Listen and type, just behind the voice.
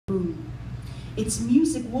Its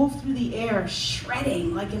music wove through the air,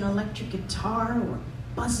 shredding like an electric guitar, or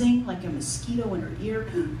buzzing like a mosquito in her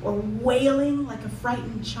ear, or wailing like a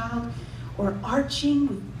frightened child, or arching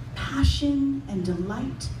with passion and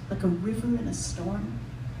delight like a river in a storm.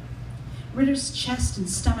 Ritter's chest and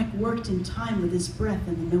stomach worked in time with his breath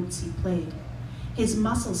and the notes he played. His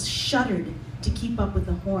muscles shuddered to keep up with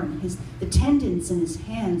the horn. The tendons in his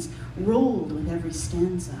hands rolled with every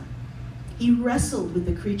stanza. He wrestled with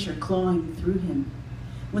the creature clawing through him.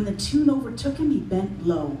 When the tune overtook him, he bent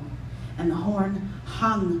low, and the horn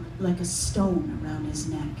hung like a stone around his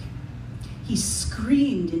neck. He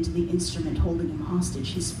screamed into the instrument, holding him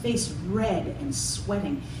hostage, his face red and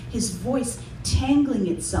sweating, his voice tangling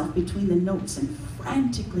itself between the notes and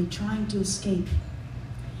frantically trying to escape.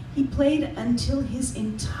 He played until his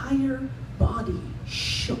entire body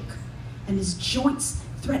shook and his joints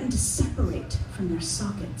threatened to separate from their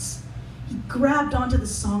sockets. He grabbed onto the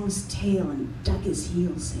song's tail and dug his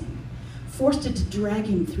heels in, forced it to drag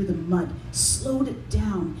him through the mud, slowed it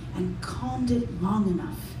down, and calmed it long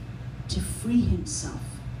enough to free himself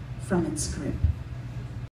from its grip.